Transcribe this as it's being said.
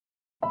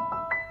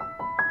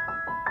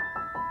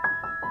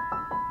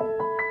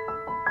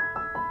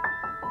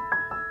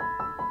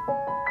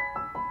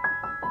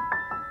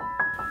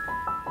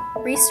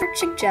Research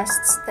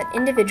suggests that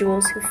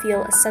individuals who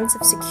feel a sense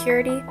of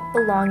security,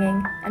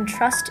 belonging, and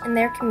trust in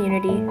their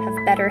community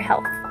have better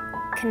health.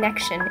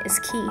 Connection is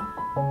key.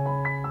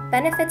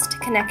 Benefits to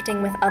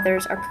connecting with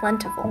others are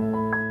plentiful.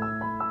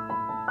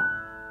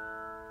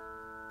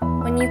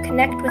 When you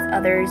connect with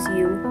others,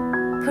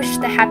 you push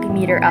the happy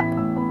meter up,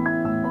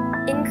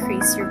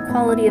 increase your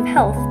quality of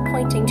health,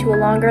 pointing to a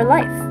longer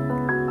life,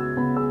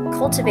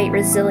 cultivate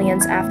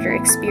resilience after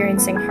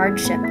experiencing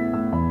hardship,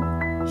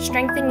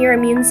 strengthen your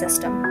immune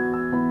system,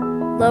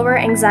 lower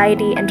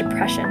anxiety and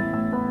depression,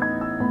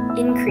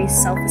 increase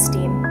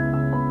self-esteem.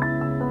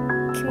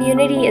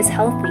 Community is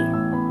healthy.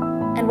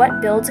 And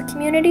what builds a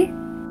community?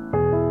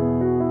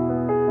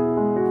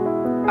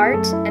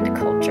 Art and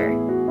culture.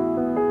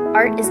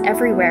 Art is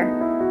everywhere,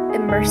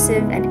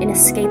 immersive and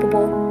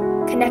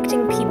inescapable,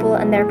 connecting people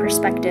and their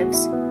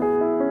perspectives.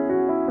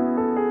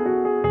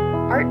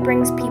 Art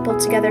brings people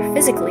together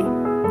physically,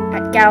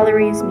 at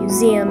galleries,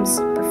 museums,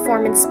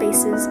 performance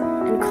spaces,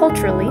 and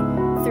culturally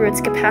through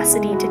its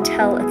capacity to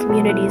tell a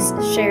community's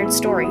shared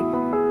story,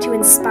 to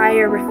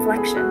inspire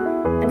reflection,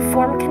 and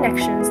form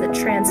connections that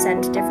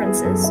transcend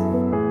differences.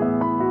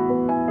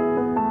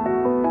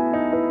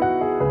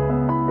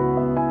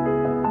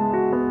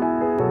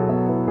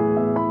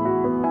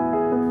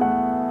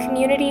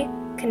 Community,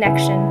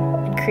 connection,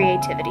 and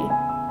creativity.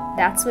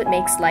 That's what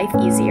makes life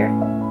easier.